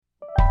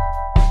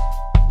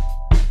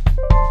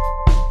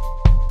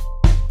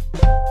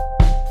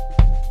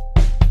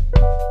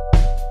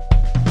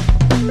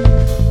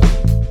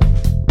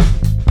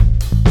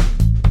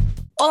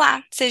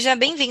Seja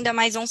bem-vindo a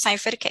mais um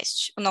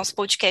CipherCAST, o nosso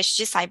podcast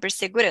de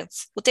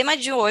cibersegurança. O tema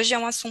de hoje é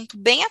um assunto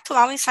bem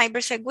atual em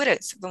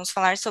cibersegurança. Vamos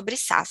falar sobre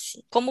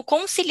SASE, como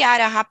conciliar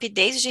a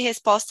rapidez de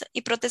resposta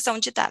e proteção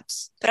de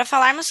dados. Para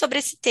falarmos sobre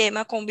esse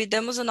tema,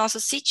 convidamos o nosso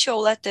CTO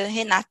LATAM,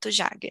 Renato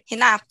Jager.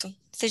 Renato,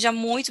 seja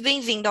muito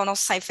bem-vindo ao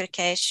nosso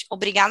CipherCast.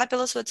 Obrigada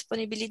pela sua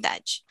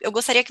disponibilidade. Eu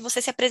gostaria que você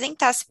se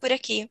apresentasse por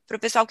aqui, para o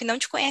pessoal que não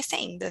te conhece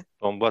ainda.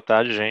 Bom, boa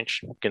tarde,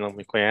 gente. Quem não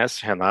me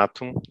conhece,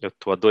 Renato. Eu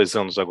estou há 2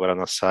 anos agora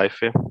na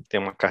Cipher.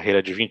 Tenho uma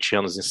carreira de 20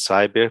 anos em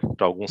cyber.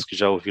 Para alguns que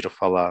já ouviram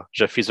falar,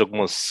 já fiz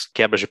algumas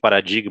quebras de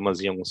paradigmas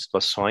em algumas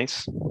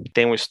situações.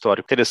 Tenho uma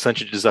história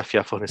interessante de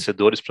desafiar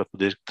fornecedores para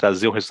poder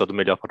trazer um resultado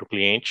melhor para o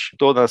cliente.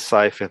 Estou na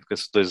Cipher com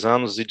esses 2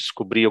 anos e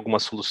descobri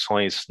algumas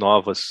soluções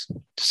novas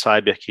de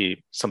cyber que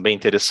são bem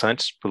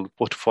interessantes pelo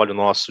portfólio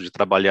nosso de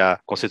trabalhar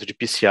o conceito de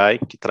PCI,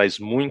 que traz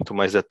muito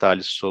mais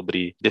detalhes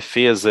sobre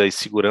defesa e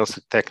segurança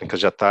e técnicas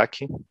de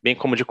ataque, bem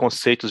como de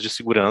conceitos de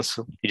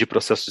segurança e de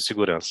processos de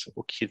segurança,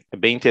 o que é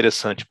bem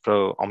interessante para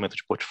o aumento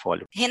de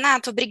portfólio.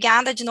 Renato,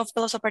 obrigada de novo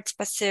pela sua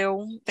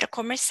participação. Para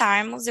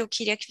começarmos, eu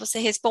queria que você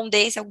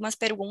respondesse algumas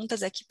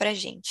perguntas aqui para a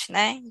gente,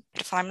 né?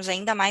 Para falarmos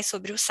ainda mais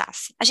sobre o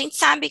SASE. A gente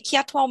sabe que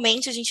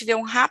atualmente a gente vê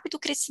um rápido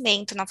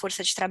crescimento na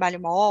força de trabalho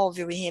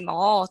móvel e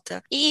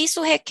remota, e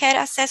isso requer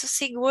acesso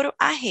seguro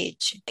à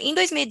rede. Em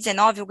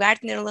 2019, o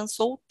Gartner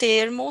lançou o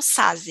termo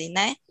SASE,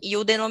 né? E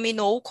o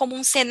denominou como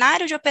um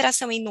cenário de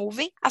operação em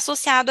nuvem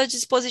associado a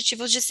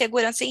dispositivos de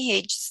segurança em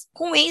redes.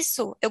 Com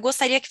isso, eu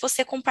gostaria que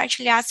você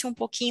compartilhasse um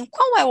pouquinho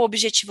qual é o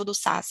objetivo do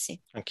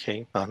SASE.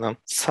 Ok, Ana.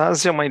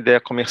 SASE é uma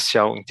ideia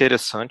comercial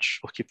interessante,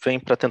 porque vem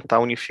para tentar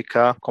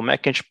unificar como é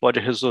que a gente pode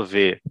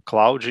resolver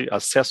cloud,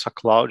 acesso a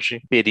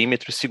cloud,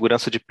 perímetro e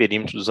segurança de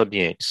perímetro dos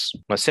ambientes.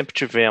 Nós sempre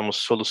tivemos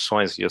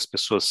soluções e as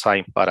pessoas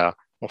saem para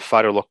um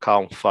firewall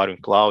local, um firewall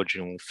em cloud,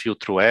 um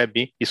filtro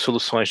web e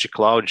soluções de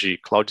cloud,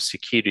 cloud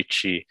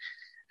security,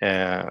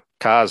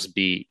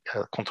 CASB,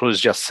 controles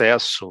de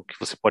acesso, que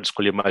você pode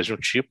escolher mais de um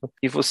tipo,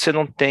 e você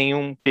não tem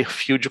um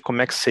perfil de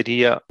como é que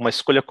seria uma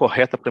escolha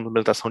correta para a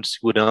implementação de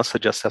segurança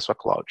de acesso à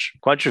cloud.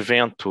 Com o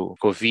advento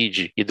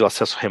Covid e do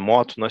acesso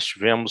remoto, nós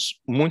tivemos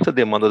muita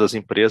demanda das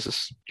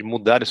empresas de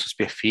mudarem seus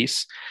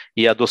perfis,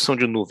 e a adoção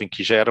de nuvem,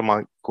 que já era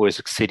uma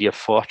coisa que seria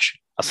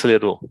forte,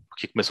 acelerou,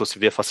 porque começou a se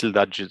ver a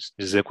facilidade de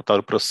executar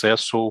o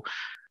processo ou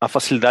a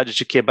facilidade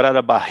de quebrar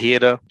a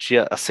barreira de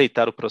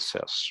aceitar o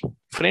processo.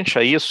 Frente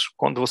a isso,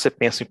 quando você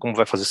pensa em como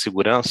vai fazer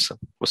segurança,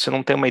 você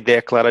não tem uma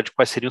ideia clara de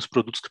quais seriam os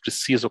produtos que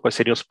precisa, quais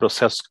seriam os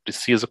processos que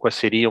precisa, quais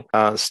seriam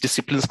as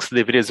disciplinas que você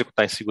deveria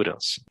executar em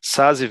segurança.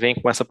 SASE vem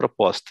com essa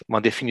proposta,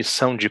 uma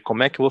definição de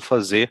como é que eu vou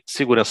fazer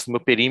segurança do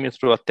meu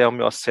perímetro até o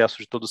meu acesso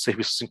de todos os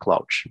serviços em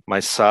cloud.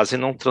 Mas SASE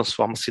não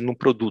transforma-se num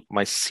produto,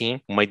 mas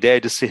sim uma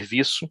ideia de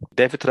serviço,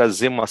 deve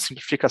trazer uma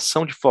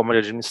simplificação de forma de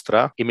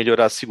administrar e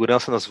melhorar a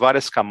segurança nas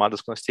várias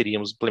camadas que nós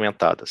teríamos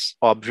implementadas.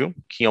 Óbvio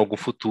que em algum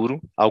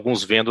futuro,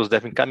 alguns vendors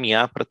devem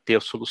caminhar para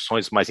ter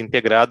soluções mais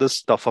integradas,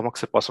 de tal forma que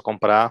você possa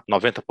comprar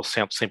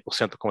 90%,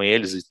 100% com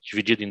eles,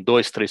 dividido em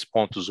 2, 3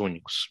 pontos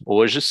únicos.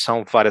 Hoje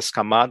são várias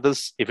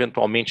camadas,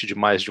 eventualmente de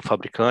mais de um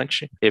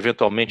fabricante,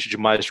 eventualmente de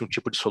mais de um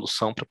tipo de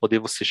solução para poder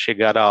você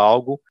chegar a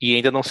algo e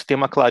ainda não se tem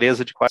uma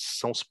clareza de quais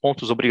são os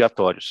pontos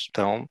obrigatórios.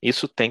 Então,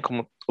 isso tem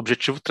como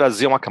objetivo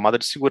trazer uma camada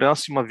de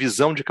segurança e uma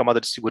visão de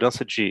camada de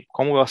segurança de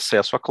como eu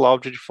acesso a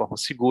cloud de forma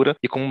segura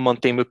e como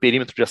manter meu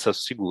perímetro de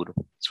acesso seguro.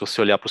 Se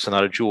você olhar para o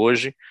cenário de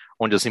hoje,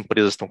 onde as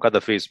empresas estão cada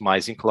vez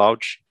mais em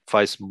cloud,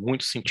 faz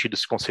muito sentido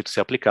esse conceito ser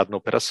aplicado na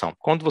operação.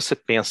 Quando você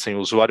pensa em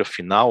usuário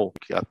final,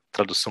 que é a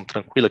tradução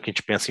tranquila que a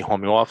gente pensa em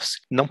home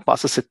office, não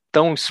passa a ser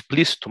tão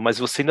explícito, mas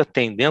você ainda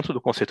tem dentro do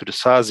conceito de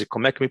SASE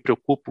como é que eu me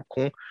preocupo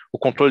com o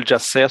controle de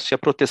acesso e a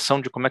proteção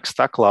de como é que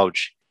está a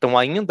cloud. Então,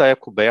 ainda é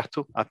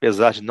coberto,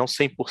 apesar de não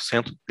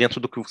 100% dentro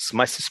do que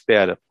mais se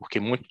espera, porque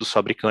muitos dos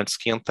fabricantes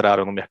que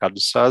entraram no mercado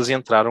de SASE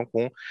entraram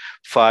com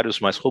firewalls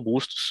mais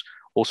robustos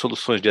ou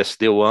soluções de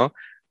SD-WAN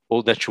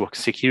ou Network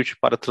Security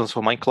para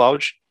transformar em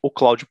cloud ou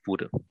cloud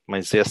pura.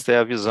 Mas esta é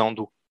a visão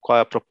do qual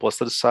é a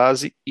proposta do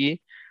SASE e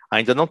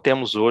ainda não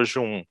temos hoje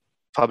um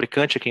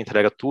fabricante que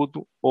entrega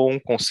tudo ou um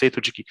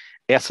conceito de que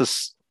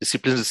essas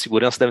disciplinas de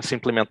segurança devem ser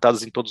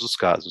implementadas em todos os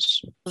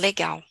casos.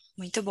 Legal.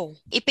 Muito bom.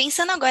 E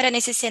pensando agora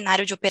nesse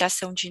cenário de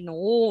operação de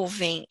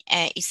nuvem,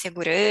 e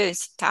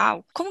segurança e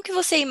tal, como que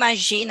você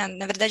imagina,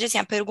 na verdade, assim,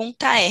 a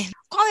pergunta é,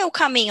 qual é o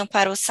caminho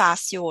para o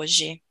SASE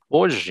hoje?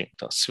 Hoje,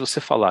 então, se você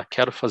falar,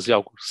 quero fazer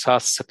algo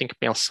SaaS, você tem que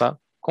pensar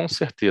com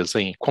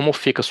certeza em como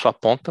fica a sua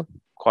ponta,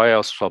 qual é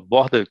a sua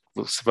borda,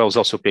 você vai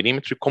usar o seu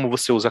perímetro e como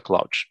você usa a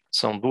cloud.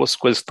 São duas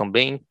coisas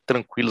também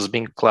tranquilas,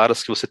 bem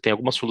claras, que você tem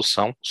alguma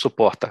solução,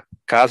 suporta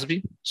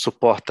CASB,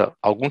 suporta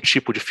algum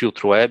tipo de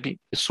filtro web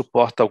e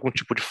suporta algum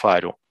tipo de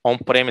firewall,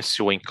 on-premise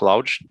ou em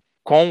cloud,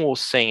 com ou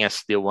sem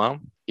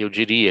SD-WAN. Eu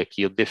diria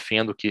que eu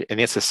defendo que é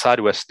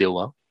necessário o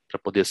SD-WAN, para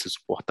poder ser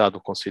suportado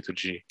o conceito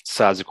de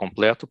SASE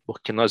completo,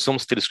 porque nós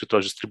vamos ter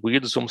escritórios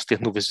distribuídos, vamos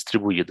ter nuvens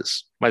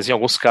distribuídas. Mas em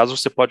alguns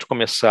casos você pode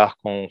começar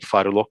com um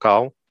firewall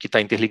local, que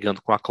está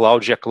interligando com a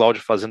cloud, e a cloud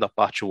fazendo a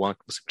parte WAN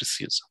que você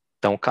precisa.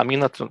 Então, o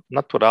caminho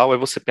natural é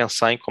você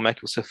pensar em como é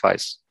que você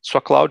faz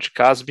sua cloud,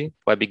 CASB,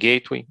 Web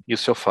Gateway e o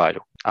seu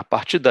firewall. A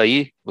partir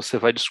daí, você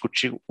vai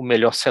discutir o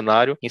melhor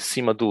cenário em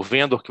cima do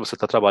vendor que você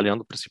está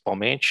trabalhando,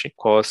 principalmente,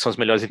 quais são as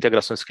melhores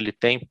integrações que ele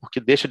tem, porque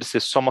deixa de ser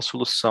só uma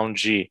solução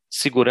de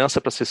segurança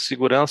para ser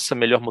segurança,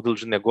 melhor modelo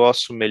de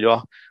negócio,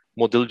 melhor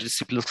modelo de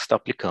disciplinas que você está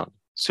aplicando.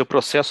 Seu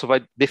processo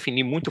vai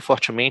definir muito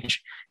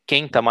fortemente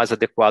quem está mais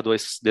adequado a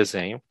esse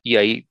desenho, e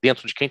aí,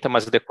 dentro de quem está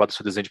mais adequado ao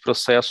seu desenho de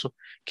processo,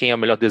 quem é o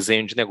melhor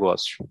desenho de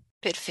negócio.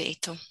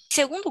 Perfeito.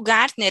 Segundo o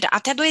Gartner,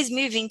 até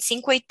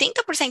 2025,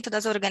 80%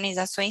 das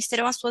organizações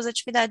terão as suas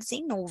atividades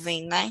em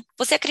nuvem, né?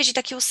 Você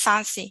acredita que o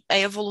SASE é a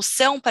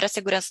evolução para a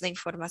segurança da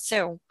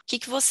informação? O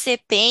que você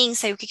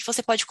pensa e o que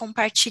você pode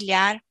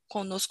compartilhar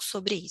conosco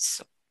sobre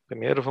isso?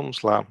 Primeiro,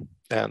 vamos lá.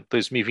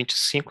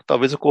 2025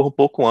 talvez ocorra um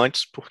pouco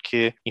antes,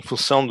 porque em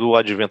função do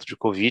advento de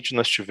Covid,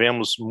 nós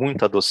tivemos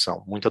muita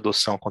adoção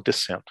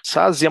acontecendo.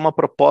 SASE é uma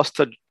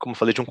proposta, como eu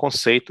falei, de um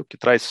conceito que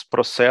traz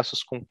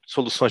processos com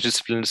soluções de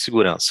disciplina de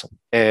segurança.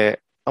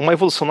 Uma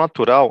evolução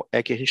natural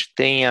é que a gente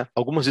tenha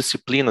algumas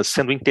disciplinas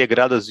sendo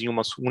integradas em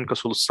uma única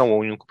solução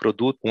ou em um único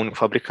produto, um único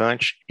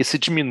fabricante, e se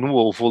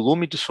diminua o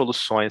volume de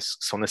soluções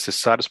que são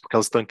necessárias, porque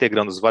elas estão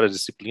integrando as várias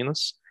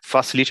disciplinas,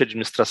 facilite a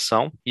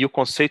administração, e o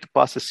conceito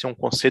passa a ser um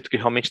conceito que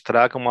realmente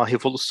traga uma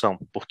revolução,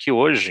 porque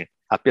hoje,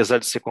 apesar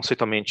de ser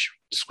conceitualmente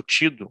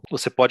discutido,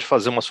 você pode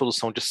fazer uma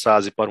solução de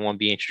SASE para um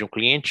ambiente de um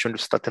cliente, onde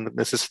você está tendo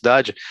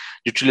necessidade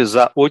de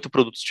utilizar 8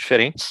 produtos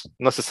diferentes,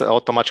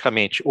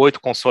 automaticamente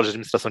 8 consoles de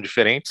administração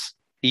diferentes,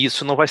 e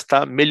isso não vai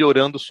estar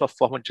melhorando sua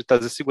forma de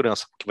trazer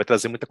segurança, porque vai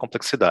trazer muita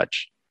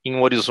complexidade. Em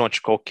um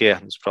horizonte qualquer,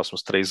 nos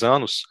próximos 3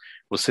 anos,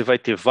 você vai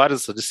ter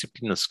várias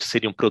disciplinas que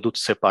seriam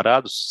produtos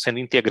separados, sendo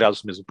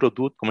integrados no mesmo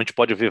produto, como a gente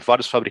pode ver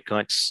vários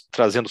fabricantes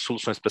trazendo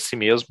soluções para si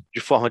mesmo, de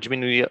forma a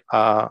diminuir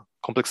a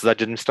complexidade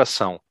de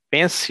administração.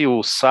 Pense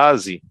o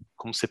SASE,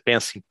 como você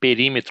pensa em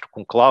perímetro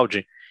com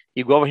cloud,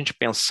 igual a gente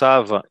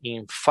pensava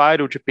em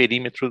firewall de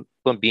perímetro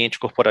do ambiente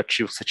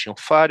corporativo. Você tinha um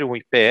firewall, um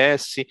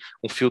IPS,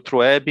 um filtro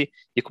web,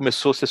 e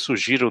começou a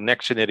surgir o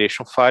Next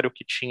Generation Firewall,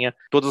 que tinha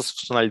todas as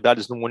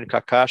funcionalidades numa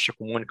única caixa,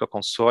 com uma única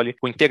console,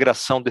 com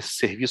integração desses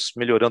serviços,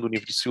 melhorando o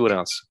nível de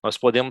segurança. Nós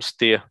podemos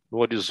ter no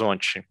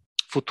horizonte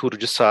futuro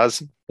de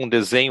SASE, um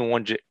desenho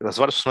onde as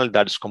várias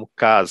funcionalidades como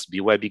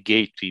CASB, Web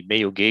Gateway,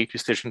 Mail Gateway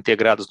estejam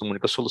integradas numa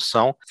única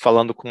solução,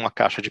 falando com uma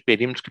caixa de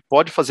perímetro que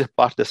pode fazer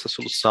parte dessa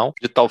solução,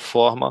 de tal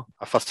forma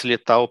a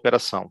facilitar a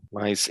operação.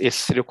 Mas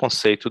esse seria o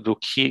conceito do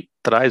que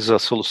traz a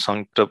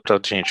solução para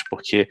a gente,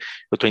 porque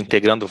eu estou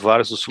integrando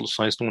várias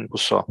soluções num único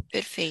só.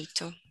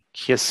 Perfeito.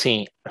 Que,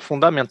 assim, é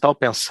fundamental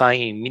pensar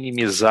em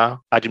minimizar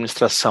a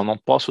administração. Não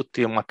posso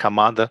ter uma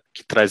camada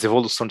que traz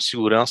evolução de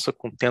segurança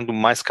tendo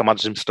mais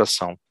camadas de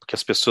administração, porque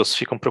as pessoas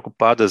ficam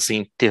preocupadas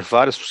em ter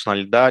várias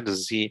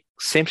funcionalidades e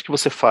sempre que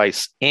você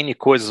faz N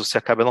coisas, você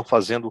acaba não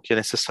fazendo o que é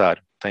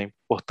necessário. Então, é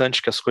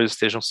importante que as coisas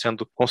estejam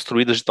sendo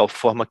construídas de tal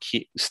forma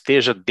que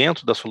esteja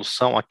dentro da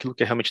solução aquilo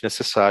que é realmente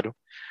necessário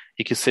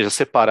e que seja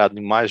separado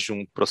em mais de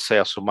um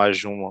processo, mais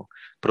de um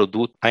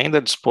produto.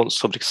 Ainda dispondo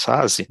sobre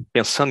SASE,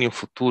 pensando em um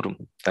futuro,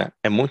 né,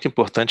 é muito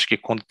importante que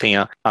quando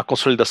tenha a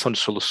consolidação de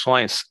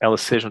soluções, elas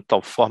sejam de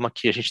tal forma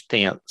que a gente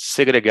tenha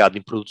segregado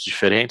em produtos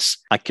diferentes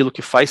aquilo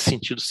que faz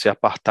sentido ser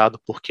apartado,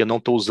 porque eu não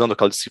estou usando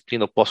aquela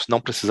disciplina, eu posso não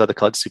precisar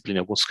daquela disciplina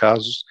em alguns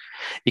casos,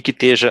 e que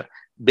esteja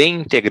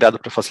bem integrado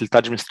para facilitar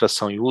a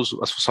administração e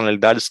uso, as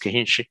funcionalidades que a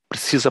gente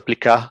precisa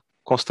aplicar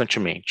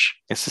constantemente.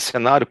 Esse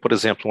cenário, por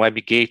exemplo, um Web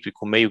Gateway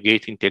com Mail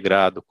Gateway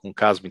integrado, com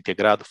CASB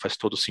integrado, faz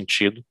todo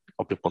sentido,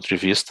 ao meu ponto de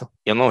vista.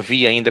 Eu não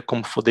vi ainda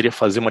como poderia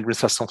fazer uma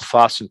administração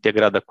fácil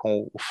integrada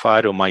com o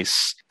firewall,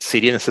 mas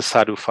seria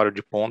necessário o firewall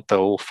de ponta,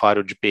 ou o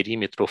firewall de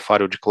perímetro, ou o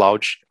firewall de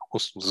cloud,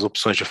 as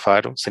opções de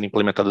firewall serem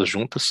implementadas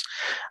juntas.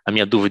 A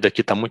minha dúvida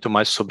aqui está muito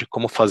mais sobre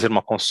como fazer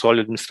uma console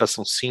de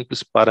administração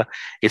simples para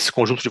esse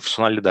conjunto de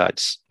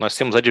funcionalidades. Nós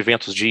temos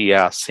adventos de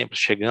IA sempre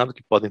chegando,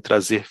 que podem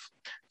trazer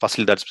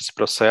facilidades para esse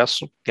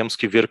processo, temos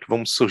que ver o que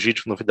vamos surgir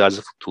de novidades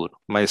no futuro.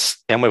 Mas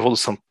é uma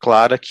evolução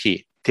clara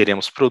que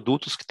teremos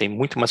produtos que têm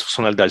muito mais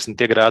funcionalidades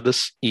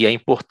integradas e é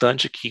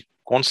importante que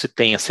quando se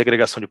tem a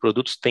segregação de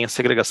produtos, tenha a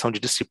segregação de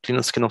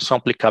disciplinas que não são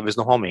aplicáveis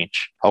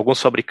normalmente.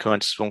 Alguns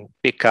fabricantes vão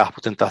pecar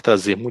por tentar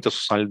trazer muitas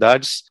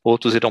funcionalidades,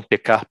 outros irão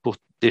pecar por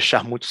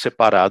deixar muito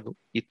separado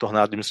e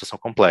tornar a administração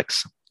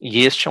complexa.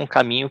 E este é um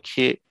caminho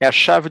que é a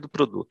chave do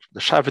produto, a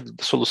chave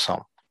da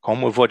solução.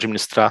 Como eu vou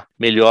administrar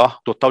melhor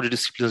o total de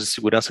disciplinas de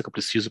segurança que eu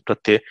preciso para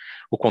ter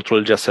o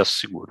controle de acesso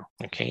seguro,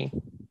 ok?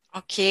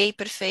 Ok,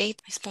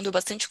 perfeito. Respondeu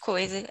bastante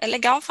coisa. É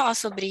legal falar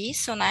sobre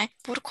isso, né?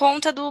 Por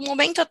conta do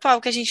momento atual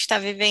que a gente está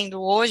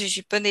vivendo hoje,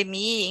 de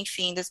pandemia,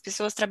 enfim, das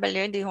pessoas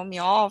trabalhando em home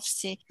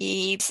office,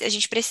 e a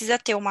gente precisa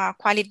ter uma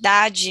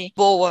qualidade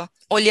boa,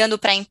 olhando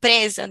para a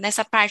empresa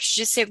nessa parte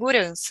de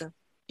segurança.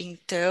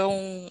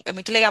 Então, é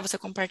muito legal você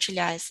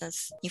compartilhar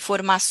essas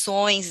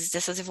informações,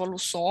 essas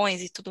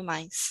evoluções e tudo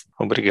mais.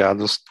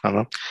 Obrigado,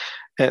 Ana.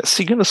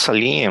 Seguindo essa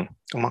linha,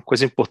 uma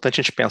coisa importante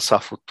a gente pensar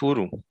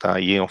futuro, tá?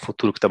 E é um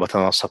futuro que está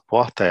batendo na nossa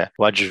porta,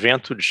 o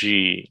advento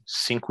de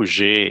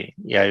 5G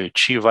e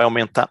IoT vai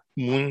aumentar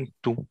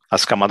muito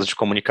as camadas de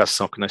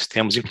comunicação que nós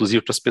temos,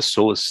 inclusive para as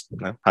pessoas,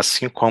 né?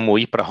 Assim como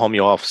ir para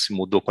home office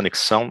mudou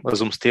conexão, nós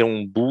vamos ter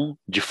um boom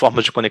de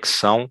formas de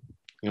conexão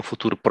em um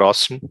futuro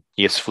próximo,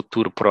 e esse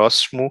futuro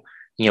próximo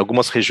em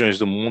algumas regiões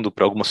do mundo,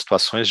 para algumas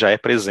situações, já é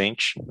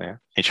presente, né?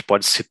 A gente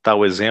pode citar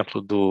o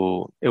exemplo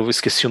eu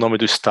esqueci o nome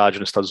do estádio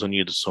nos Estados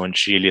Unidos,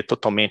 onde ele é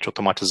totalmente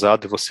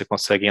automatizado e você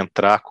consegue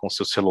entrar com o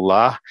seu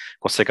celular,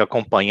 consegue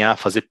acompanhar,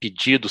 fazer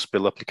pedidos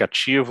pelo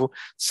aplicativo,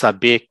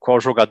 saber qual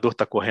jogador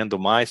está correndo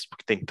mais,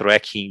 porque tem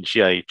tracking de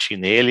IoT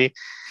nele,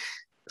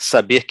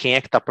 saber quem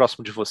é que está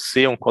próximo de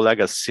você, um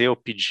colega seu,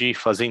 pedir,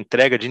 fazer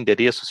entrega de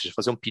endereço, ou seja,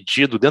 fazer um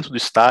pedido dentro do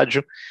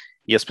estádio,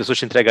 e as pessoas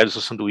te entregarem o seu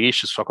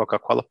sanduíche, sua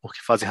Coca-Cola, porque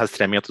fazem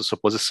rastreamento da sua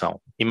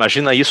posição.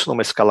 Imagina isso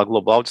numa escala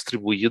global,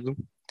 distribuído,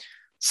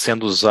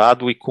 sendo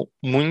usado e com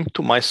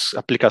muito mais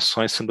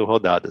aplicações sendo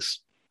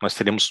rodadas. Nós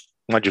teremos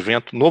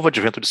novo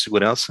advento de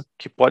segurança,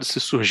 que pode se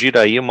surgir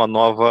aí uma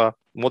nova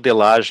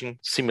modelagem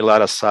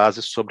similar à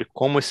SASE sobre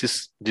como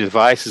esses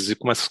devices e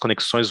como essas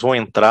conexões vão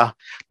entrar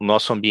no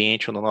nosso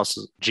ambiente ou no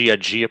nosso dia a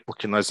dia,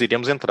 porque nós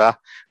iremos entrar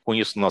com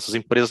isso nas nossas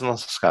empresas, nas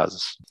nossas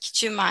casas.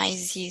 Que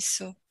demais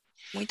isso.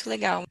 Muito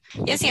legal.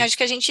 E assim, acho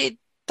que a gente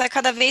está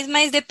cada vez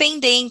mais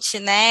dependente,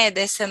 né,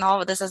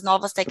 dessas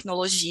novas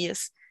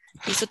tecnologias.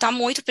 Isso está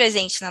muito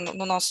presente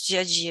no nosso dia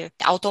a dia.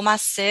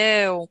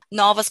 Automação,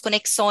 novas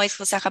conexões que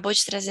você acabou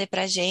de trazer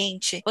para a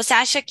gente. Você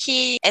acha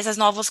que essas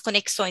novas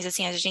conexões,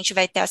 assim, a gente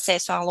vai ter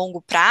acesso a longo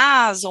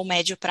prazo ou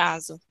médio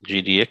prazo?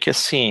 Diria que,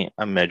 assim,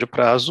 a médio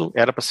prazo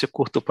era para ser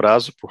curto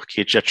prazo,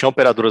 porque já tinha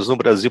operadoras no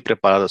Brasil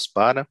preparadas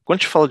para. Quando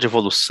a gente fala de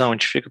evolução, a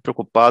gente fica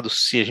preocupado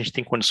se a gente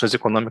tem condições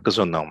econômicas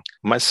ou não.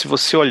 Mas se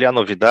você olhar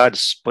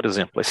novidades, por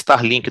exemplo, a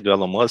Starlink do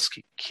Elon Musk,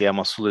 que é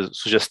uma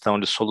sugestão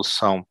de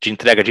solução de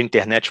entrega de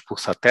internet por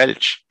satélite,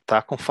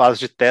 está com fase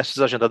de testes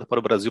agendada para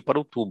o Brasil para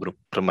outubro,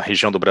 para uma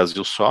região do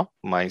Brasil só,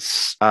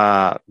 mas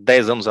há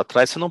 10 anos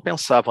atrás você não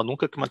pensava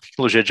nunca que uma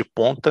tecnologia de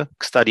ponta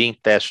que estaria em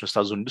teste nos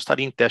Estados Unidos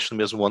estaria em teste no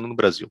mesmo ano no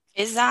Brasil.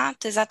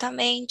 Exato,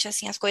 exatamente.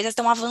 Assim, as coisas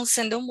estão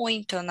avançando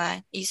muito,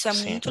 né? Isso é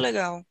Sim. muito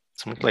legal.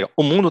 Isso é muito legal.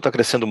 O mundo está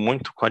crescendo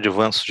muito com o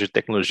avanço de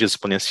tecnologias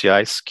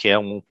exponenciais, que é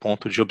um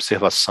ponto de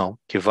observação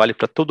que vale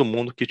para todo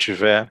mundo que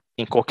tiver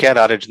em qualquer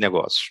área de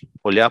negócio.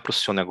 Olhar para o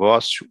seu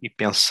negócio e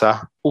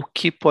pensar o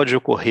que pode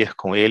ocorrer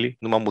com ele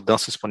numa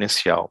mudança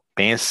exponencial.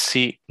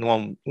 Pense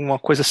numa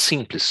coisa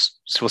simples.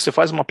 Se você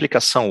faz uma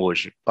aplicação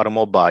hoje para o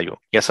mobile,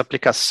 e essa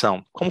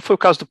aplicação, como foi o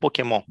caso do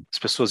Pokémon, as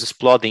pessoas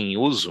explodem em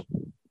uso,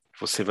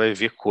 você vai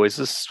ver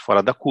coisas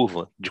fora da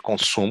curva de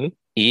consumo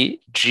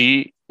e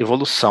de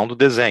evolução do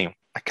desenho.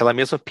 Aquela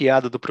mesma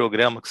piada do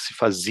programa que se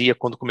fazia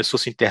quando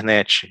começou-se a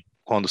internet.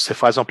 Quando você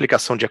faz uma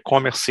aplicação de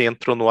e-commerce,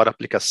 entrou no ar a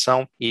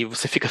aplicação e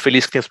você fica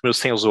feliz que tem os primeiros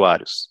 100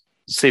 usuários.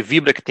 Você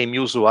vibra que tem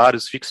 1.000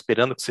 usuários, fica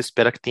esperando que você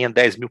espera que tenha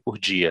 10.000 por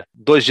dia.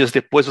 2 dias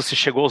depois você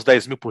chegou aos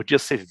 10.000 por dia,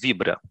 você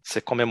vibra,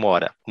 você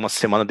comemora. Uma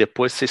semana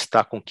depois você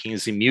está com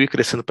 15.000 e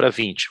crescendo para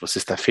 20. Você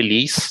está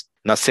feliz.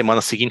 Na semana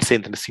seguinte você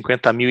entra em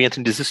 50.000 e entra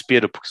em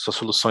desespero, porque suas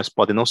soluções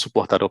podem não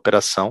suportar a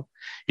operação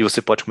e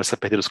você pode começar a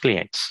perder os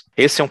clientes.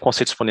 Esse é um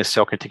conceito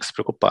exponencial que a gente tem que se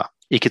preocupar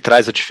e que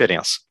traz a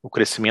diferença. O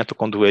crescimento,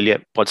 quando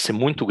ele pode ser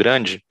muito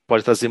grande,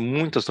 pode trazer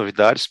muitas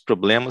novidades,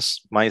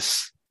 problemas,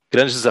 mas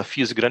grandes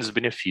desafios e grandes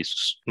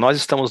benefícios. Nós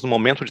estamos num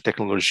momento de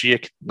tecnologia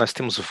que nós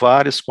temos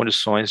várias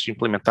condições de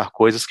implementar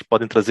coisas que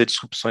podem trazer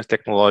disrupções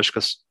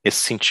tecnológicas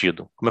nesse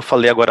sentido. Como eu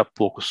falei agora há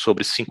pouco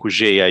sobre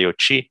 5G e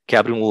IoT, que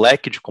abre um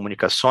leque de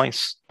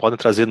comunicações, podem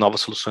trazer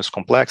novas soluções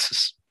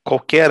complexas.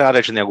 Qualquer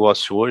área de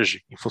negócio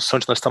hoje, em função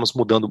de nós estamos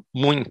mudando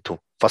muito,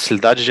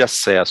 facilidade de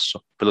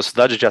acesso,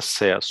 velocidade de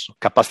acesso,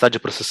 capacidade de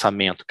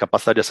processamento,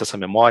 capacidade de acesso à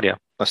memória,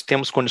 nós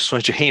temos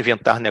condições de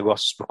reinventar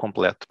negócios por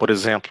completo. Por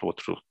exemplo,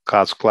 outro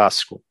caso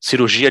clássico,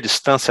 cirurgia à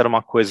distância era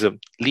uma coisa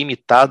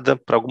limitada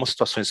para algumas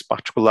situações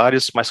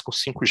particulares, mas com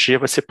 5G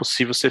vai ser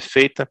possível ser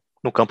feita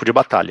no campo de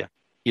batalha.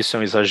 Isso é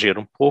um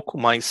exagero um pouco,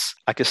 mas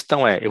a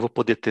questão é, eu vou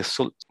poder ter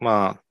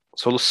uma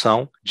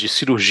solução de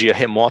cirurgia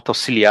remota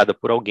auxiliada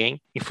por alguém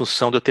em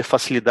função de eu ter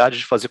facilidade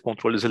de fazer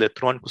controles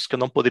eletrônicos que eu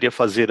não poderia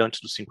fazer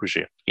antes do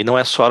 5G. E não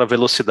é só a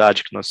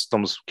velocidade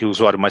que o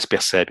usuário mais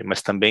percebe,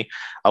 mas também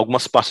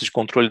algumas partes de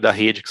controle da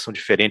rede que são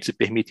diferentes e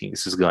permitem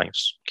esses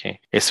ganhos. Okay?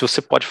 E se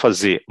você pode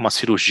fazer uma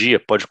cirurgia,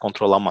 pode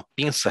controlar uma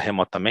pinça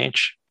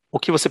remotamente, o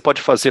que você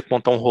pode fazer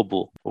quanto a um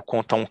robô, ou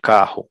quanto a um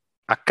carro,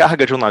 a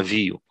carga de um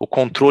navio, o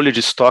controle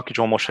de estoque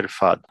de um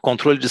almoxarifado,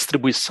 controle de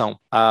distribuição,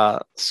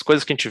 as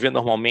coisas que a gente vê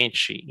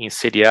normalmente em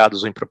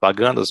seriados ou em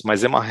propagandas,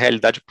 mas é uma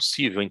realidade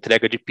possível,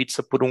 entrega de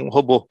pizza por um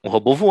robô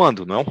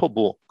voando, não é um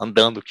robô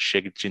andando que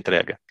chega e te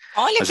entrega.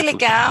 Olha que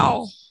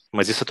legal!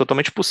 Mas isso é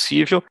totalmente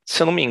possível.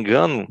 Se eu não me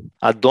engano,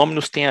 a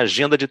Dominus tem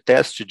agenda de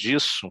teste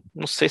disso,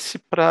 não sei se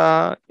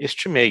para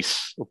este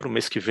mês ou para o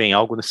mês que vem,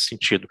 algo nesse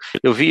sentido.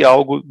 Eu vi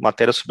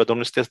matéria sobre a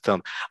Dominus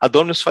testando. A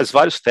Dominus faz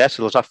vários testes,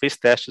 ela já fez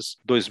testes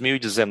em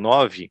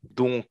 2019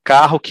 de um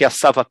carro que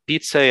assava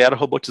pizza e era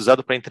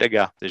robotizado para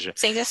entregar. Ou seja,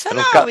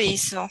 Sensacional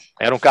isso.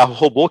 era um carro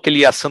robô que ele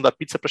ia assando a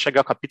pizza para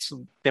chegar com a pizza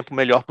no tempo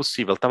melhor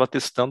possível. Ela estava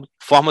testando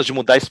formas de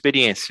mudar a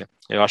experiência.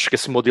 Eu acho que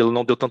esse modelo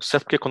não deu tanto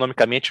certo, porque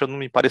economicamente não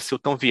me pareceu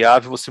tão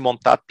viável você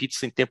montar a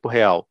pizza em tempo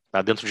real,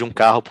 tá, dentro de um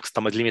carro, porque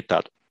está mais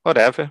limitado.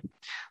 Whatever.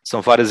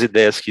 São várias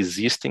ideias que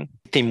existem.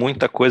 Tem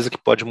muita coisa que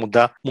pode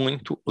mudar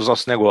muito os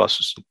nossos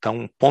negócios.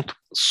 Então, um ponto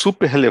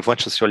super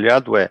relevante a ser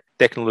olhado é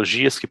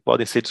tecnologias que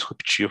podem ser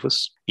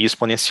disruptivas e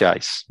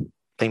exponenciais.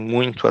 Tem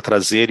muito a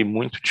trazer e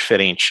muito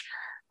diferente.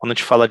 Quando a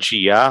gente fala de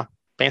IA,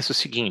 pense o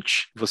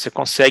seguinte: você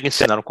consegue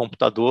ensinar no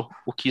computador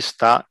o que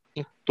está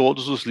em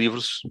todos os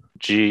livros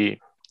de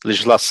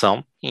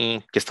legislação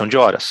em questão de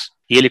horas.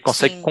 E ele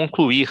consegue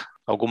concluir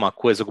alguma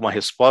coisa, alguma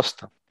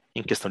resposta,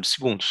 em questão de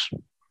segundos.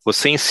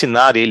 Você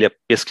ensinar ele a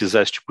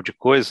pesquisar esse tipo de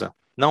coisa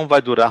não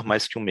vai durar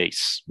mais que um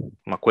mês.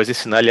 Uma coisa é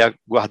ensinar ele a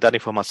guardar a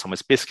informação,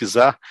 mas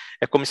pesquisar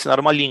é como ensinar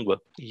uma língua.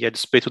 E a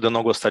despeito de eu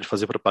não gostar de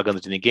fazer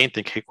propaganda de ninguém,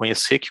 tem que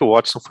reconhecer que o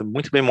Watson foi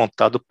muito bem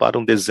montado para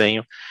um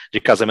desenho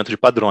de casamento de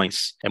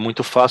padrões. É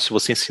muito fácil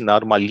você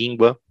ensinar uma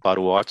língua para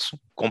o Watson,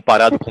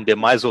 comparado com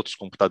demais outros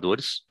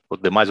computadores, ou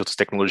demais outras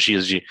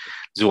tecnologias de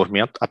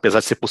desenvolvimento, apesar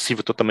de ser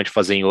possível totalmente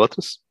fazer em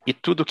outras. E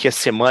tudo que é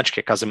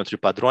semântica é casamento de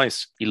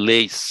padrões, e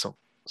leis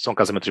são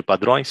casamento de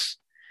padrões,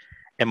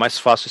 é mais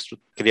fácil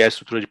criar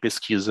estrutura de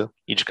pesquisa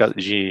e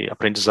de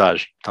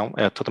aprendizagem. Então,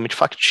 é totalmente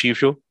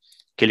factível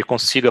que ele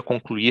consiga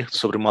concluir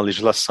sobre uma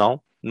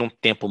legislação num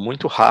tempo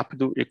muito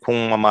rápido e com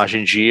uma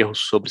margem de erro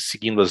sobre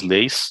seguindo as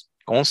leis,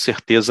 com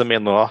certeza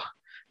menor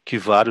que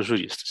vários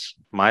juristas.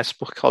 Mas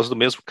por causa do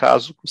mesmo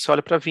caso, você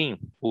olha para vinho.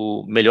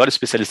 O melhor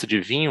especialista de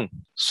vinho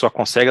só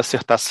consegue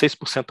acertar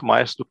 6%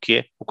 mais do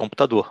que o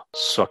computador.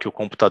 Só que o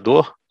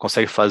computador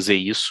consegue fazer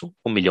isso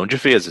 1 milhão de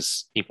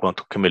vezes,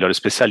 enquanto que o melhor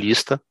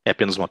especialista é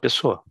apenas uma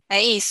pessoa.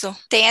 É isso.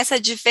 Tem essa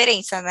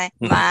diferença, né?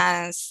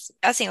 Mas,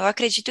 assim, eu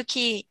acredito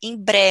que em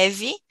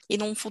breve, e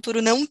num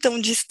futuro não tão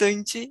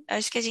distante,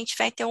 acho que a gente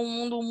vai ter um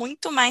mundo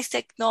muito mais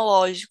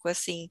tecnológico,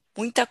 assim.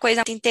 Muita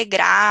coisa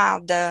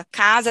integrada,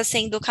 casas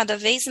sendo cada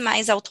vez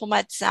mais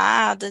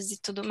automatizadas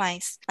e tudo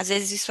mais. Às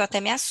vezes isso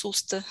até me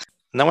assusta.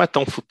 Não é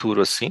tão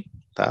futuro assim,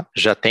 tá?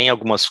 Já tem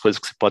algumas coisas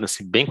que podem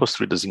ser bem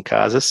construídas em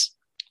casas,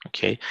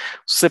 ok?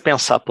 Se você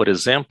pensar, por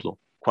exemplo,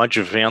 com o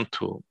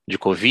advento de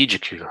Covid,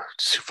 que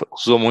se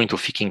usou muito o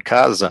fique em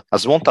casa,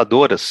 as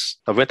montadoras,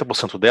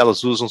 90%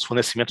 delas usam os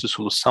fornecimentos de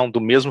solução do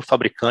mesmo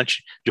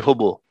fabricante de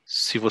robô.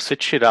 Se você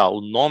tirar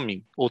o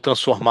nome ou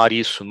transformar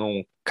isso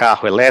num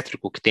carro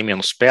elétrico que tem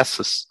menos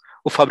peças,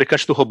 o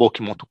fabricante do robô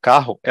que monta o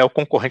carro é o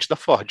concorrente da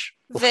Ford.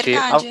 Porque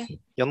Verdade.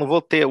 eu não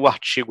vou ter o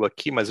artigo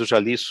aqui, mas eu já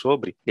li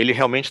sobre, ele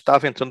realmente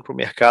estava entrando para o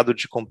mercado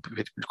de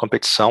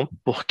competição,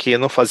 porque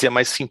não fazia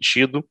mais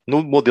sentido,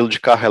 no modelo de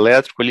carro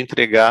elétrico, ele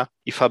entregar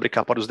e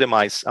fabricar para os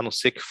demais, a não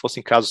ser que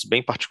fossem casos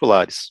bem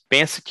particulares.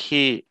 Pense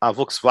que a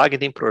Volkswagen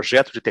tem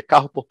projeto de ter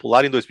carro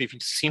popular em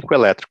 2025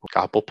 elétrico.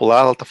 Carro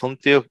popular, ela está falando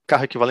de ter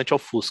carro equivalente ao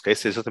Fusca,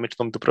 esse é exatamente o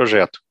nome do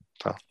projeto.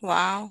 Tá?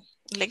 Uau,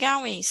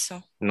 legal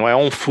isso. Não é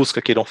um Fusca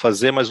que irão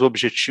fazer, mas o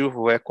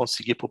objetivo é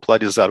conseguir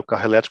popularizar o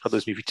carro elétrico a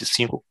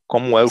 2025,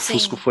 como o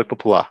Fusca Sim, foi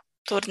popular.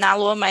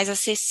 torná-lo mais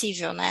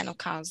acessível, né, no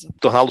caso.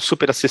 Torná-lo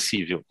super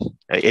acessível.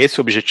 É esse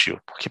o objetivo.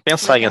 Porque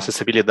pensar em Legal.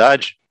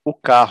 acessibilidade, o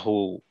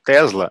carro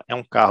Tesla é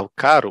um carro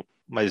caro,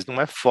 mas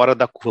não é fora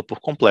da curva por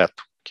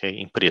completo, okay,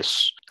 em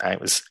preço.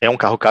 É um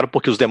carro caro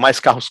porque os demais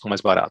carros são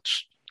mais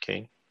baratos.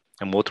 Okay?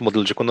 É um outro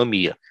modelo de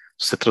economia.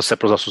 Se você trouxer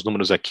para os nossos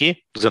números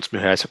aqui, R$200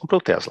 mil você comprou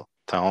o Tesla.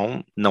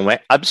 Então, não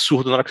é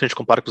absurdo na hora que a gente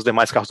compara com os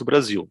demais carros do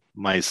Brasil,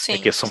 mas é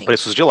que são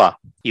preços de lá.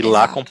 E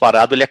lá,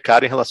 comparado, ele é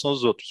caro em relação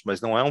aos outros, mas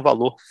não é um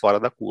valor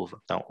fora da curva.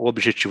 Então, o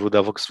objetivo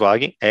da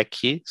Volkswagen é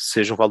que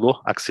seja um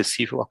valor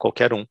acessível a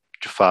qualquer um.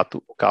 De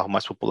fato, o carro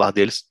mais popular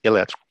deles,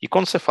 elétrico. E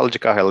quando você fala de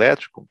carro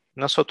elétrico,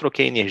 não é só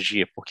troquei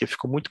energia, porque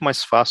ficou muito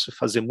mais fácil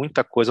fazer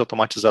muita coisa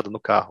automatizada no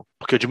carro,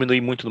 porque eu diminui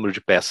muito o número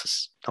de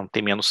peças. Então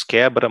tem menos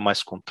quebra,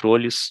 mais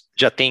controles,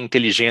 já tem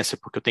inteligência,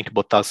 porque eu tenho que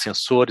botar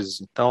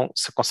sensores, então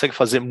você consegue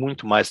fazer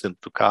muito mais dentro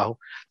do carro,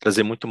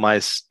 trazer muito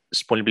mais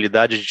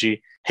disponibilidade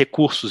de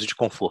recursos e de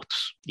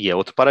confortos. E é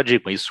outro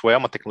paradigma, isso é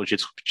uma tecnologia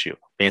disruptiva.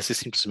 Pense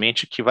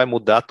simplesmente que vai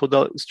mudar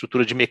toda a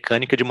estrutura de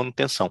mecânica de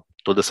manutenção.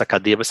 Toda essa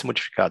cadeia vai ser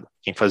modificada.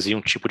 Quem fazia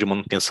um tipo de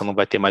manutenção não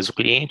vai ter mais o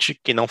cliente,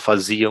 quem não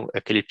fazia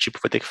aquele tipo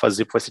vai ter que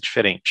fazer porque vai ser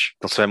diferente.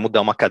 Então você vai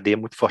mudar uma cadeia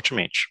muito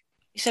fortemente.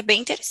 Isso é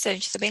bem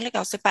interessante, isso é bem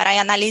legal, você parar e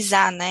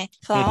analisar, né?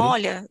 Falar,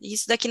 olha,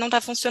 isso daqui não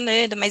está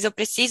funcionando, mas eu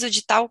preciso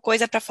de tal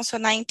coisa para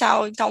funcionar em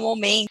tal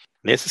momento.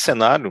 Nesse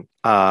cenário,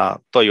 a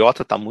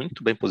Toyota está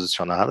muito bem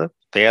posicionada,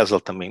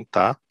 Tesla também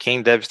está.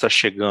 Quem deve estar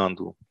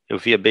chegando, eu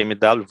vi a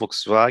BMW,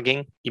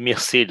 Volkswagen e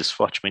Mercedes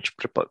fortemente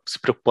se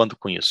preocupando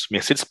com isso.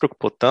 Mercedes se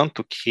preocupou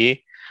tanto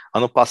que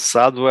Ano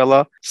passado,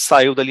 ela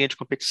saiu da linha de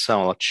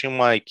competição. Ela tinha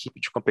uma equipe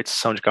de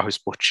competição de carro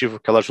esportivo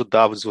que ela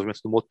ajudava o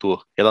desenvolvimento do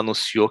motor. Ela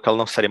anunciou que ela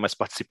não estaria mais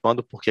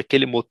participando porque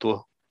aquele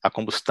motor, a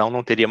combustão,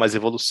 não teria mais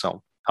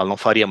evolução. Ela não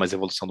faria mais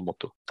evolução do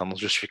motor. Então, não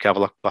justificava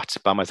ela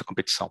participar mais da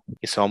competição.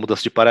 Isso é uma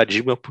mudança de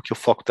paradigma porque o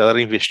foco dela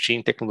era investir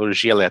em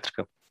tecnologia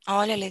elétrica.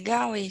 Olha,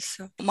 legal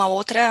isso. Uma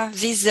outra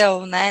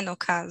visão, né, no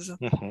caso.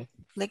 Uhum.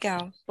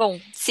 Legal. Bom,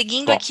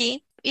 seguindo Bom,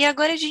 aqui, e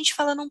agora a gente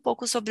falando um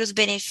pouco sobre os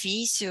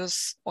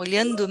benefícios,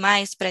 olhando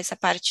mais para essa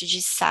parte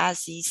de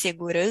SASE e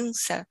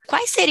segurança,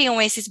 quais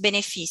seriam esses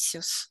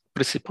benefícios? o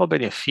principal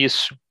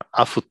benefício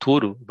a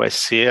futuro vai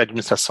ser a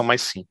administração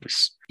mais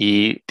simples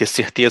e ter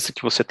certeza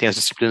que você tem as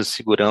disciplinas de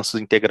segurança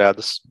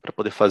integradas para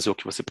poder fazer o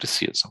que você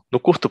precisa. No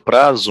curto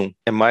prazo,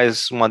 é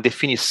mais uma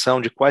definição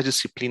de quais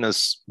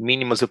disciplinas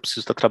mínimas eu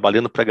preciso estar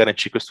trabalhando para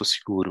garantir que eu estou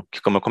seguro. Que,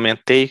 como eu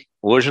comentei,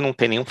 hoje não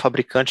tem nenhum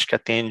fabricante que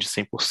atende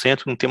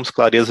 100%, não temos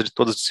clareza de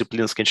todas as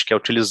disciplinas que a gente quer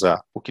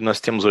utilizar. O que nós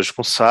temos hoje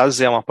com o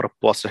SASE é uma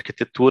proposta de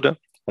arquitetura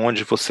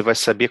onde você vai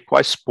saber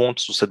quais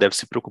pontos você deve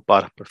se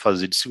preocupar para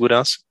fazer de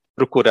segurança,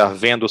 procurar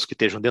vendors que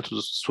estejam dentro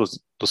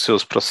dos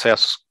seus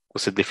processos que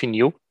você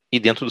definiu e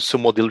dentro do seu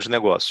modelo de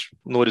negócio.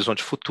 No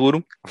horizonte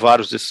futuro,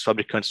 vários desses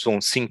fabricantes vão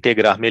se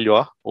integrar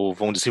melhor ou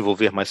vão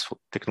desenvolver mais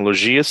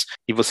tecnologias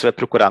e você vai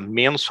procurar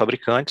menos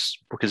fabricantes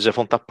porque eles já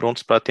vão estar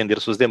prontos para atender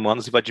as suas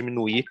demandas e vai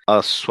diminuir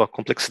a sua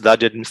complexidade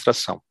de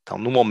administração. Então,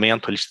 no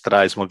momento, ele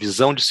traz uma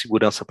visão de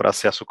segurança para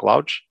acesso ao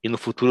cloud e no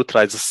futuro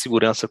traz a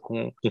segurança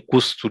com um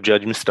custo de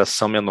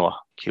administração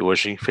menor, que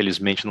hoje,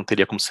 infelizmente, não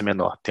teria como ser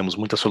menor. Temos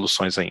muitas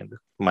soluções ainda,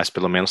 mas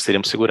pelo menos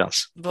teríamos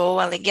segurança.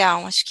 Boa,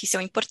 legal. Acho que isso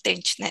é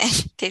importante, né?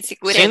 Ter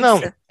segurança. Sim,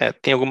 não.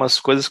 Tem algumas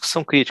coisas que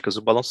são críticas.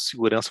 O balanço de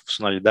segurança e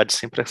funcionalidade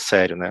sempre é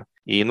sério, né?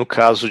 E no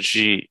caso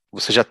de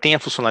você já tem a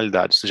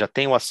funcionalidade, você já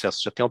tem o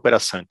acesso, já tem a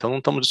operação. Então não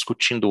estamos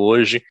discutindo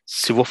hoje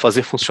se vou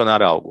fazer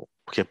funcionar algo.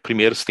 Porque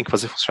primeiro você tem que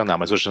fazer funcionar,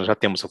 mas hoje nós já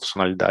temos a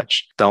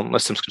funcionalidade. Então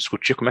nós temos que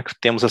discutir como é que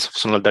temos essa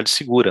funcionalidade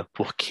segura,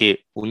 porque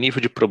o nível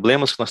de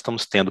problemas que nós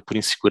estamos tendo por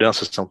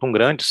insegurança são tão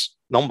grandes,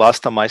 não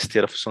basta mais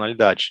ter a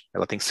funcionalidade,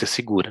 ela tem que ser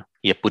segura.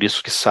 E é por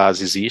isso que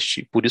SaaS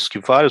existe, e por isso que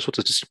várias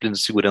outras disciplinas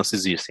de segurança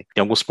existem.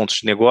 Tem alguns pontos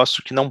de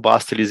negócio que não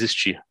basta ele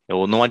existir,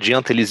 ou não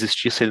adianta ele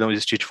existir se ele não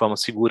existir de forma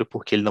segura,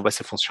 porque ele não vai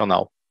ser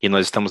funcional. E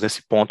nós estamos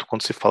nesse ponto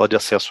quando se fala de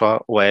acesso à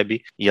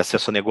web e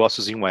acesso a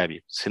negócios em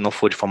web. Se não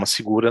for de forma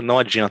segura, não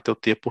adianta eu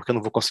ter, porque eu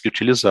não vou conseguir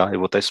utilizar. Eu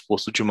vou estar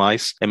exposto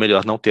demais, é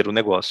melhor não ter o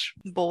negócio.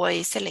 Boa,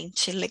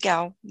 excelente,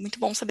 legal. Muito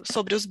bom saber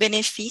sobre os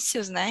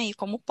benefícios, né? E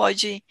como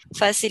pode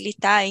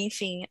facilitar,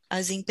 enfim,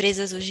 as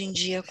empresas hoje em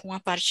dia com a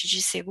parte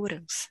de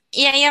segurança.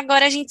 E aí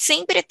agora a gente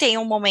sempre tem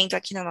um momento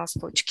aqui no nosso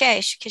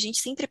podcast que a gente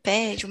sempre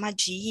pede uma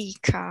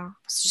dica,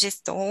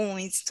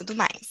 sugestões e tudo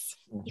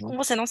mais. E com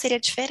você não seria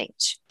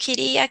diferente.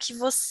 Queria que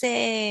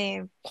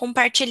você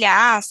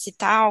compartilhasse,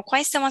 tal,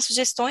 quais são as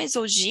sugestões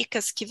ou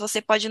dicas que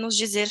você pode nos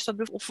dizer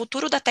sobre o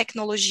futuro da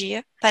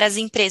tecnologia para as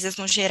empresas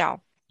no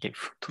geral.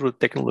 Futuro da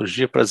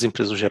tecnologia para as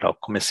empresas no geral.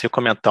 Comecei a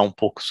comentar um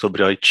pouco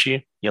sobre a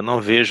IoT e eu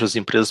não vejo as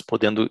empresas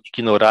podendo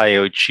ignorar a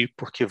IoT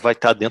porque vai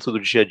estar dentro do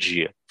dia a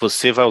dia.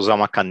 Você vai usar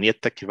uma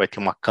caneta que vai ter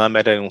uma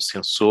câmera e um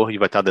sensor e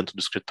vai estar dentro do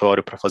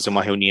escritório para fazer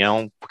uma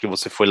reunião porque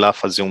você foi lá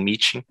fazer um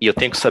meeting e eu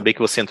tenho que saber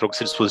que você entrou com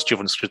esse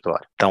dispositivo no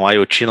escritório. Então a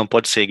IoT não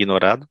pode ser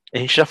ignorado. A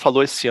gente já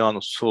falou esse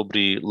ano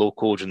sobre low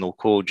code, no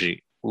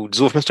code. O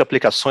desenvolvimento de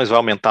aplicações vai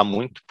aumentar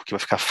muito, porque vai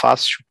ficar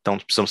fácil. Então,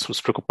 precisamos nos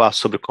preocupar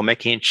sobre como é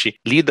que a gente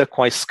lida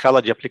com a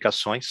escala de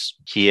aplicações,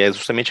 que é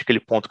justamente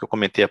aquele ponto que eu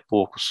comentei há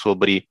pouco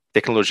sobre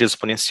tecnologias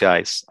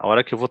exponenciais. A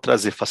hora que eu vou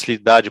trazer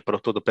facilidade para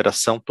toda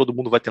operação, todo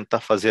mundo vai tentar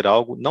fazer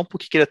algo, não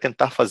porque queira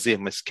tentar fazer,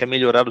 mas quer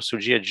melhorar o seu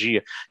dia a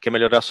dia, quer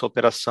melhorar a sua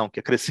operação,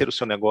 quer crescer o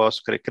seu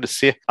negócio, quer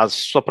crescer a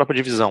sua própria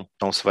divisão.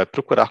 Então, você vai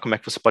procurar como é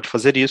que você pode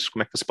fazer isso,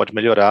 como é que você pode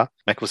melhorar,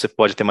 como é que você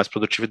pode ter mais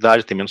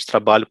produtividade, ter menos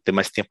trabalho, ter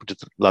mais tempo de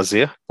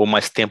lazer, ou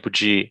mais tempo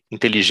de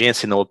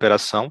inteligência na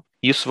operação.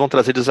 Isso vão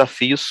trazer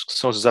desafios, que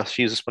são os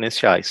desafios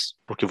exponenciais,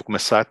 porque eu vou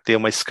começar a ter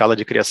uma escala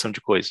de criação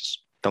de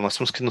coisas. Então, nós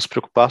temos que nos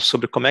preocupar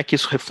sobre como é que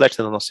isso reflete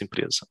na nossa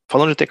empresa.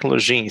 Falando de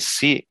tecnologia em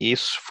si,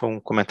 isso foi um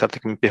comentário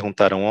que me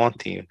perguntaram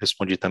ontem, eu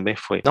respondi também,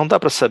 não dá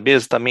para saber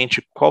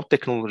exatamente qual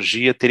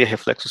tecnologia teria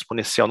reflexo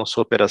exponencial na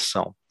sua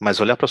operação, mas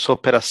olhar para a sua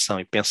operação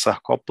e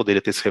pensar qual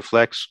poderia ter esse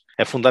reflexo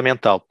é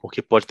fundamental,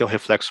 porque pode ter um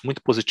reflexo muito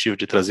positivo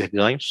de trazer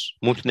ganhos,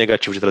 muito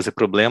negativo de trazer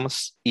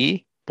problemas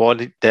e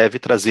deve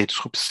trazer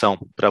disrupção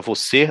para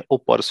você ou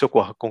para o seu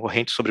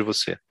concorrente sobre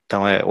você.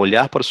 Então, é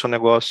olhar para o seu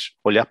negócio,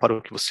 olhar para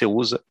o que você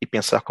usa e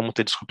pensar como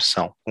ter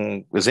disrupção.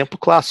 Um exemplo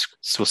clássico,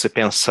 se você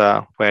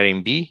pensar o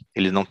Airbnb,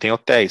 ele não tem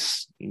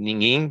hotéis.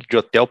 Ninguém de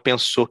hotel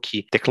pensou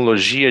que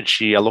tecnologia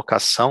de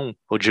alocação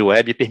ou de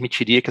web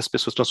permitiria que as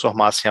pessoas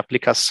transformassem a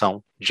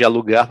aplicação de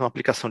alugar numa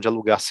aplicação de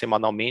alugar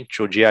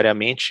semanalmente ou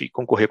diariamente e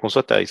concorrer com os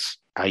hotéis.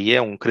 Aí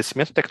é um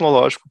crescimento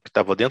tecnológico que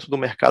estava dentro do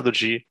mercado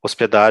de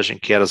hospedagem,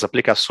 que eram as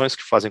aplicações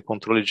que fazem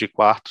controle de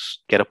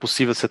quartos, que era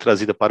possível ser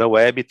trazida para a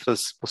web,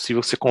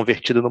 possível ser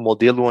convertida no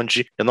modelo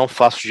onde eu não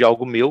faço de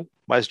algo meu,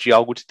 mas de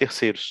algo de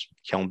terceiros,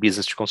 que é um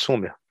business to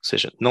consumer. Ou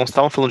seja, não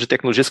estavam falando de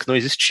tecnologias que não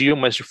existiam,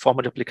 mas de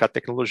forma de aplicar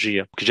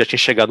tecnologia, porque já tinha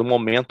chegado um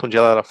momento onde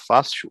ela era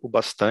fácil o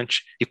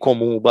bastante e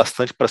comum o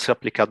bastante para ser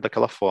aplicado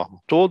daquela forma.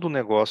 Todo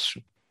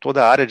negócio,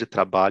 toda área de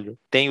trabalho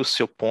tem o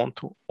seu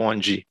ponto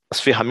onde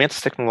as ferramentas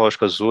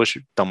tecnológicas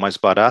hoje estão mais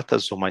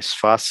baratas ou mais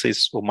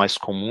fáceis ou mais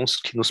comuns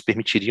que nos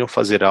permitiriam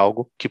fazer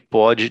algo que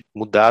pode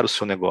mudar o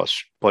seu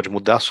negócio, pode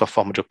mudar a sua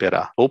forma de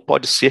operar. Ou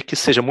pode ser que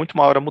seja muito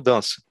maior a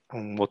mudança.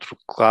 Um outro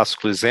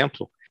clássico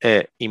exemplo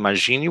é,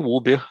 imagine o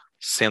Uber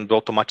sendo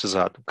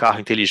automatizado, um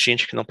carro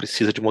inteligente que não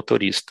precisa de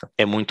motorista.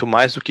 É muito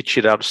mais do que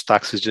tirar os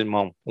táxis de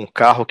mão. Um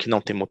carro que não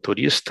tem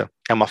motorista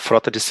é uma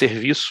frota de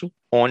serviço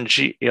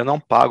onde eu não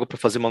pago para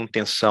fazer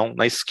manutenção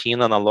na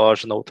esquina, na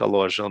loja, na outra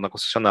loja ou na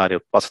concessionária.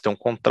 Eu passo a ter um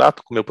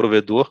contrato com o meu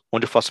provedor,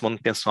 onde eu faço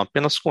manutenção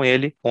apenas com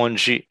ele,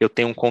 onde eu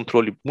tenho um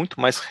controle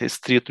muito mais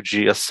restrito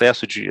de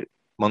acesso, de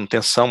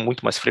manutenção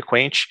muito mais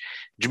frequente,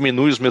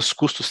 diminui os meus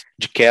custos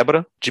de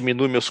quebra,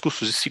 diminui meus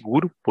custos de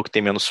seguro, porque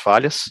tem menos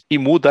falhas, e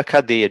muda a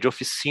cadeia de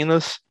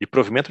oficinas, de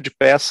provimento de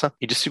peça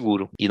e de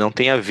seguro. E não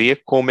tem a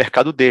ver com o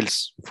mercado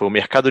deles. Foi o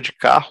mercado de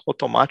carro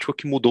automático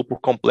que mudou por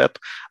completo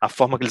a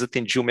forma que eles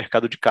atendiam o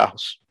mercado de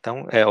carros.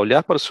 Então, é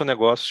olhar para o seu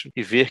negócio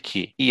e ver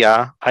que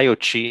IA,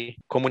 IoT,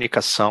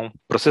 comunicação,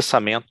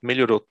 processamento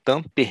melhorou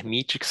tanto,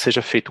 permite que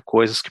seja feito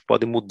coisas que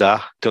podem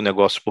mudar teu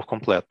negócio por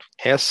completo.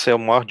 Essa é a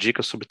maior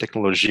dica sobre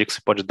tecnologia que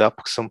você pode dar,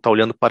 porque você não está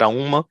olhando para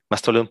uma,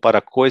 mas está olhando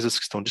para coisas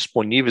que estão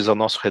disponíveis ao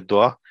nosso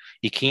redor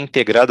e que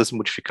integradas e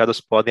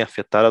modificadas podem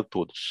afetar a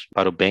todos,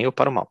 para o bem ou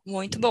para o mal.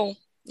 Muito bom.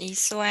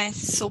 Isso é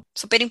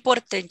super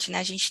importante, né?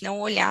 A gente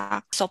não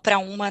olhar só para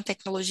uma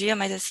tecnologia,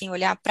 mas assim,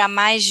 olhar para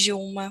mais de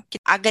uma que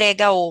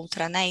agrega a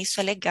outra, né? Isso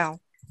é legal.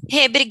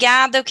 Rê,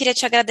 obrigada. Eu queria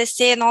te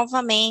agradecer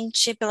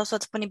novamente pela sua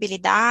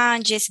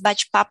disponibilidade, esse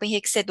bate-papo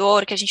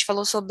enriquecedor, que a gente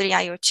falou sobre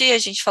IoT, a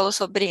gente falou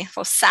sobre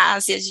o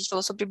SASE, a gente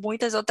falou sobre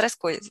muitas outras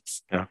coisas.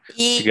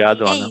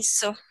 Obrigado, Ana.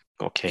 Isso.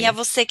 Okay. E a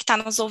você que está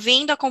nos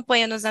ouvindo,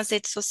 acompanha-nos nas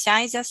redes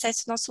sociais e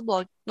acesse o nosso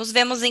blog. Nos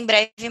vemos em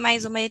breve em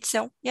mais uma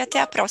edição e até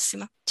a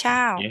próxima.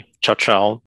 Tchau. Tchau, tchau.